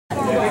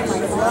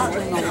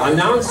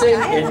Announcing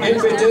and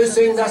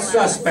introducing the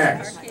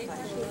suspects.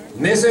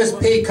 Mrs.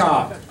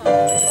 Peacock.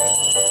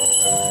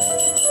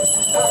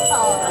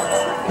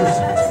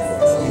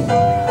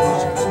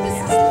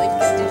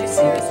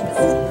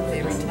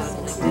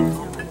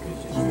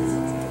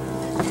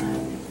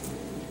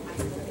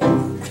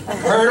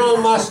 Colonel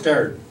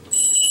Mustard.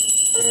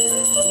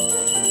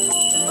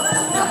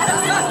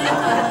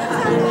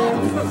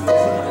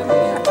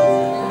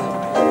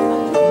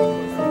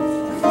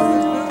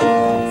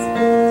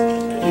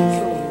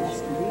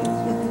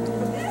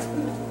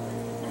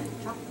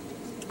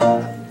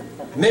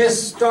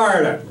 Miss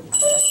Scarlet.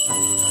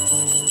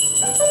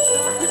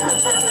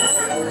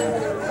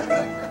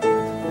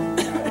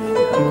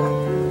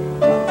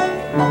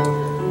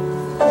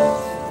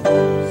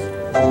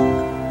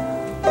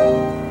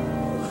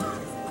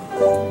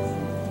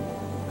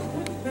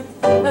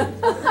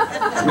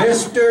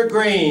 Mr.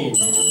 Green.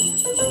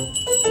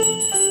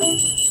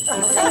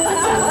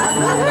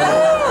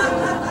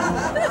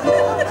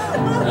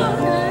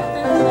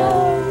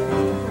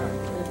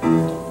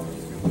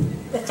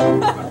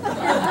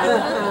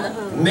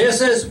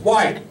 Mrs.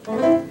 White.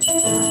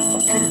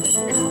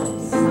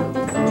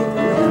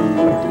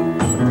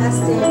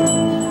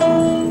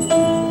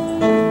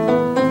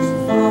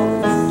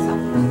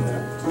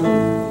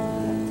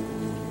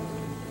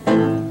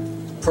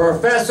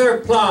 Professor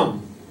Plum.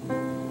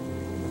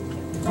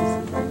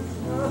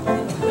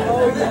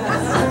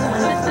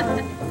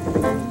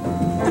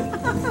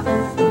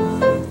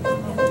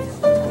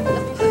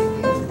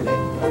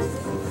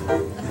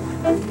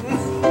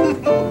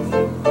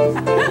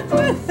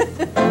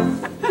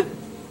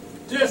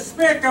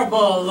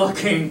 Despicable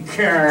looking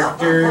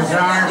characters,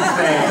 aren't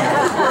they?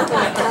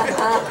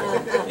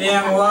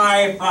 In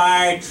life,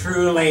 I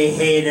truly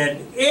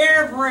hated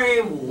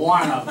every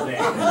one of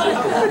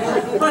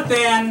them. But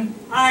then,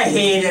 I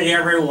hated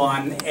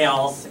everyone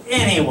else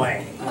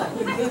anyway.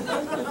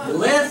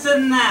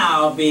 Listen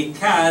now,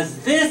 because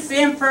this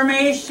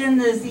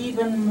information is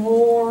even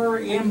more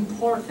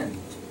important.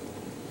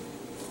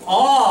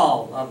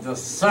 All of the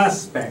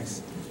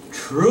suspects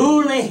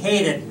truly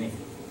hated me.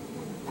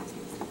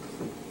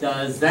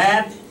 Does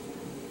that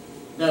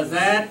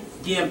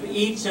give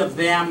each of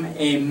them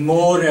a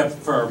motive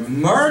for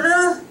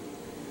murder?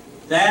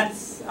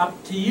 That's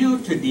up to you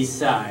to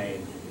decide.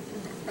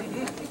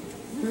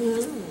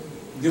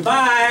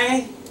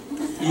 Goodbye.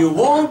 You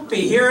won't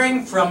be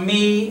hearing from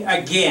me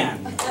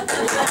again.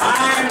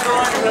 I'm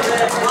going to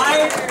live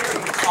life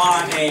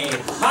on a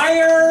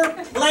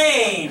higher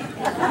plane.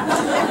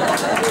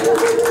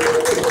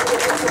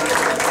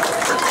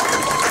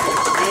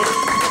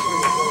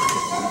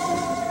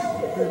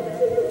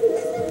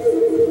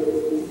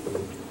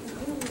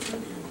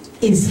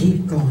 Is he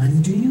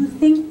gone, do you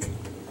think?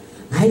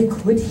 I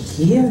could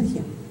hear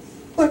him,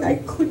 but I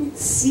couldn't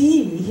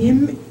see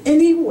him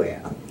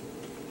anywhere.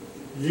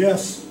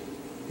 Yes,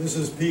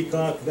 Mrs.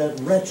 Peacock, that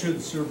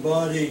wretched Sir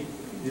Boddy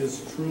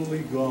is truly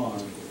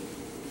gone.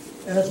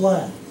 At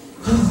last.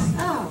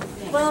 Oh,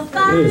 well,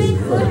 thank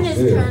goodness,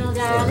 Colonel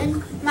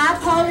darling. My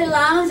poor little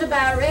arm's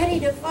about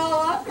ready to fall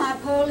off my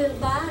poor little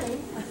body.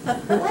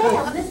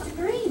 Well, Mr.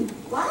 Green,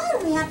 why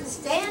do we have to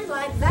stand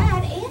like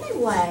that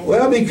anyway?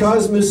 Well,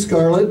 because, Miss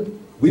Scarlet,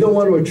 we don't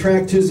want to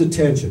attract his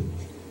attention.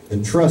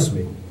 And trust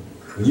me,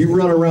 when you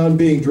run around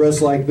being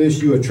dressed like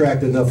this, you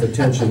attract enough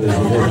attention as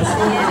it is.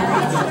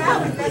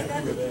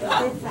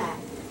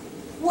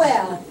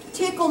 Well,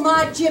 tickle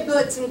my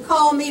giblets and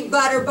call me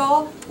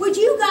Butterball. Would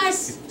you guys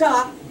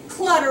stop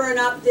cluttering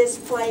up this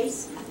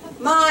place?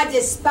 My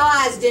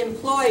despised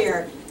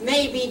employer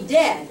may be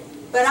dead,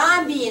 but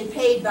I'm being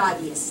paid by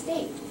the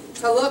estate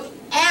to look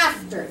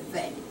after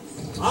things.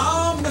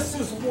 Ah,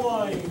 Mrs.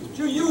 Wines,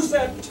 you use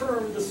that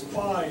term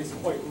despise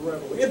quite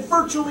readily. It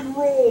virtually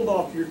rolled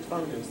off your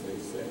tongue, as they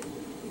say.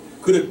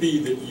 Could it be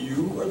that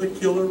you are the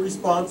killer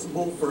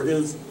responsible for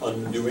his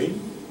undoing?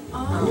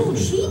 Oh,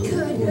 she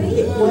could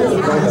be.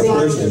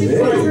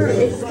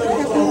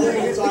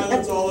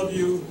 Silence, all of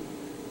you.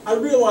 I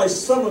realize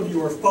some of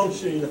you are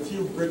functioning a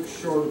few bricks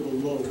short of the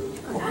load.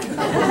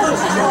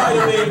 Let's try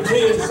to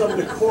maintain some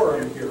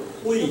decorum here,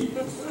 please.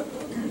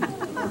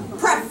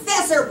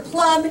 Professor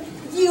Plum,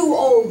 you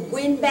old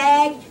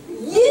windbag,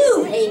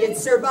 you hated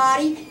Sir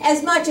Boddy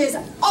as much as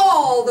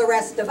all the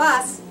rest of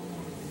us.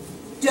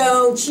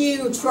 Don't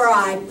you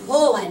try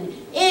pulling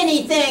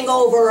anything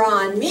over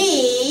on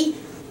me.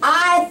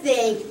 I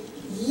think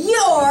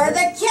you're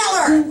the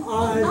killer.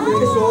 I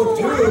think so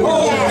too.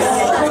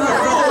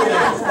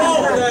 Yes.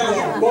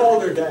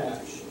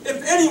 Balderdash.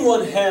 If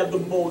anyone had the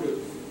motive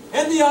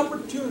and the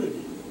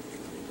opportunity,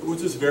 it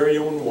was his very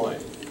own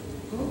wife,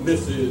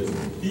 Mrs.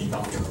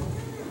 Peacock.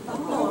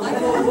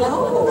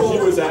 She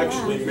was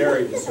actually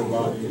married to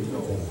somebody,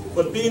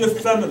 but being a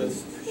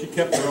feminist, she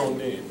kept her own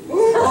name.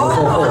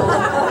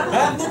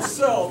 That in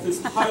itself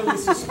is highly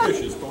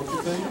suspicious, don't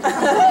you think?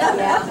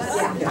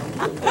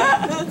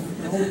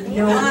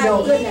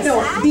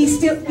 No, be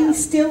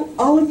still,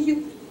 all of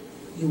you.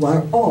 You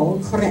are all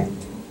correct.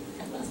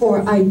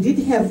 For I did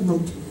have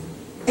motive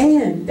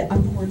and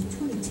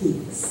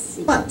opportunities.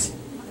 But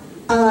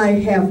I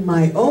have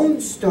my own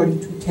story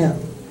to tell.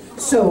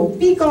 So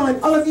be gone,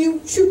 all of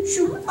you. Shoot,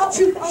 shoot,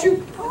 shoot,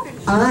 shoot.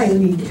 I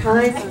need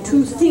time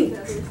to think.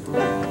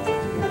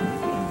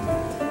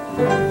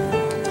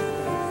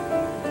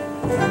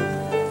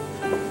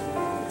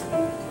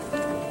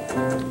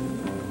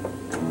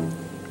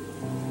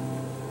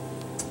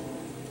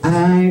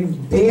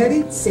 I've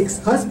buried 6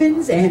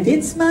 husbands, and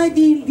it's my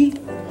belief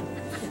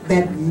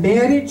that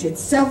marriage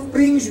itself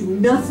brings you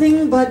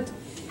nothing but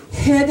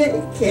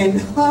headache and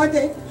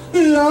heartache,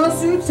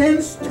 lawsuits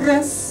and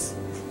stress.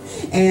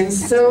 And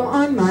so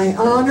on my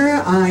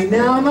honor, I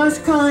now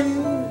must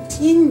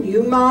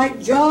continue my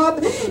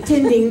job,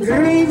 tending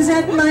graves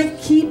at my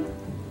keep,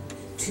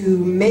 to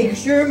make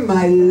sure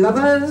my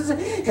lovers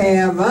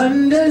have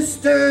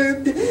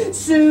undisturbed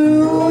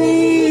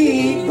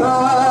sweet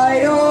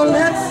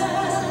violets,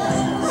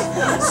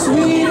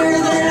 sweeter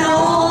than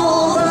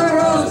all the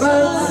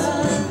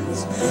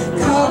rosebuds,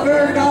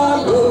 covered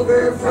all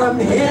over from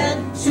head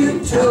to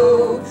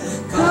toe,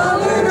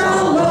 covered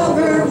all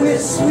over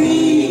with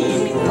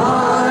sweet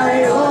violets.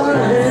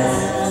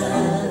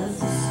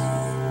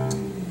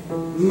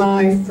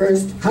 My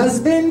first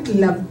husband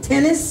loved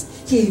tennis.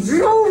 He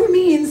drove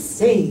me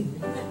insane.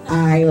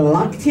 I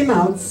locked him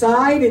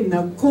outside in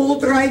the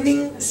cold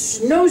driving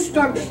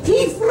snowstorm.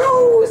 He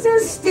froze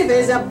as stiff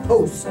as a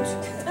post.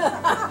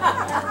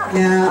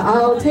 Now,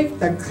 I'll take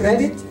the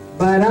credit,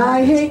 but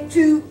I hate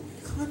to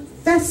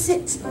confess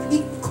it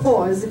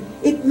because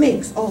it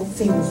makes all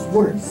things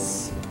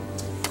worse.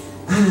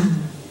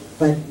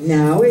 But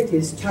now it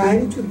is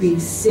time to be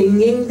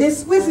singing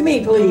this with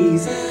me,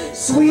 please.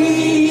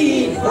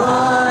 Sweet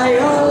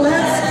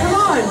violets, come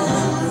on.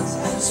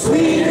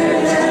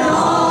 Sweeter than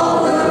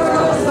all the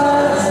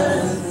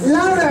rosebuds.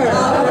 Louder.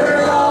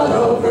 Covered all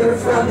over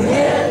from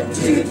head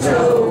to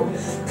toe.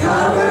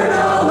 Covered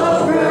all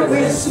over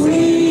with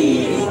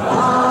sweet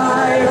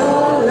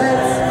violets.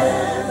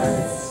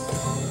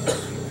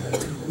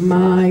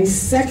 My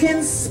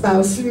second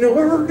spouse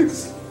snored,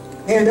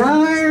 and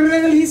I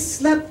rarely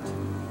slept.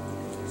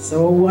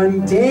 So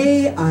one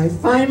day I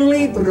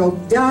finally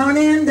broke down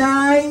and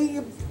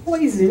I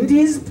poisoned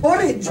his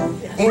porridge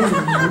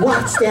and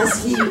watched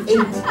as he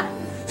ate.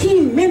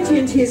 He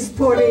mentioned his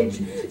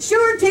porridge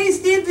sure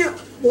tasted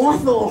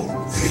awful.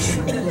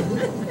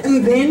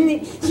 And then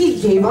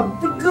he gave up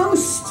the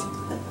ghost.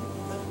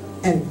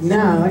 And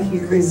now he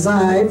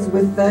resides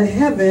with the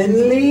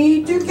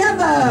heavenly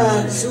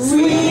together.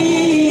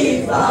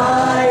 Sweet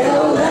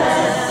violets,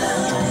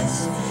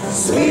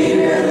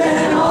 sweeter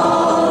than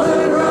all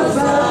the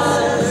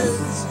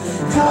rosebuds,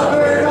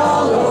 covered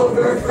all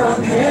over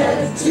from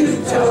head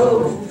to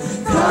toe,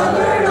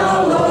 covered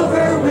all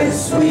over with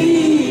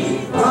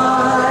sweet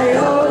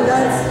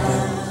violets.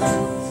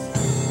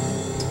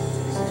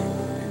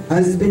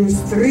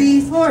 Husbands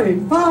 3, 4,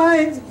 and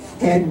 5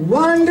 had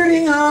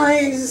wandering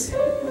eyes.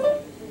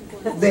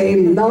 They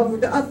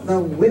loved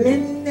other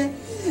women,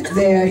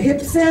 their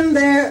hips and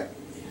their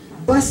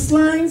bust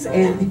lines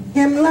and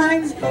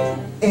hemlines,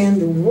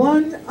 and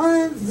one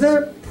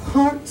other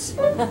part.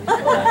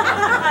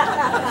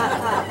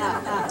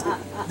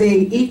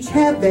 They each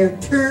had their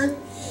turn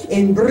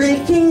in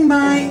breaking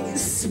my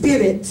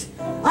spirit.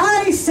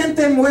 I sent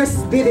them where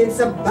spirits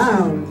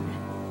abound.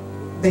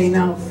 They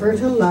now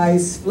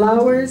fertilize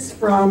flowers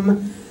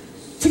from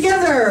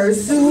together.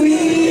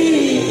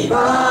 Sweet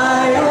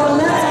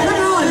violets.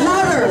 Come on,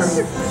 louder.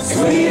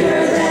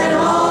 Sweeter than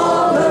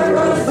all the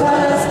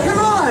rosebuds. Come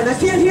on, I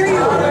can't hear you.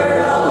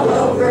 Covered all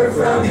over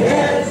from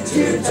head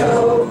to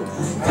toe.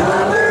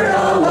 Covered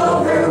all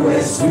over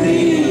with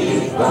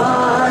sweet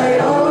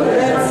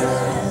violets.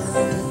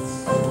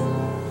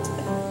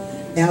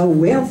 Now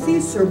wealthy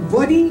Sir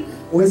Boddy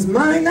was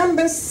my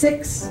number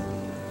 6.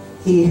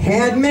 He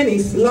had many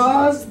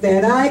flaws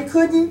that I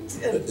couldn't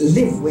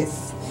live with.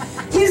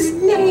 His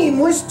name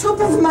was top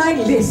of my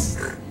list.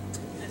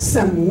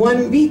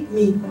 Someone beat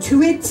me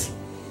to it.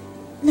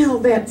 Now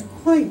that's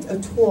quite a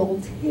tall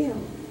tale.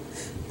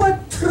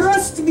 But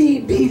trust me,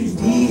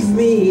 believe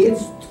me,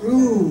 it's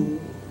true.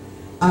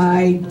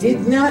 I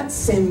did not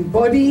send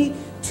Boddy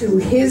to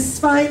his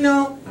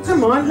final,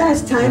 come on,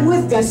 last time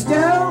with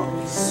gusto.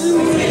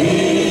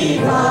 Sweet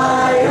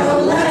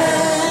violets,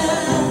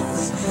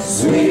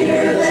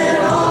 sweeter than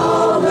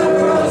all the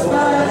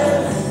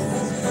rosebuds,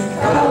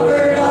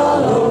 covered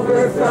all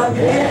over from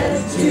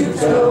head to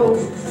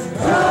toe.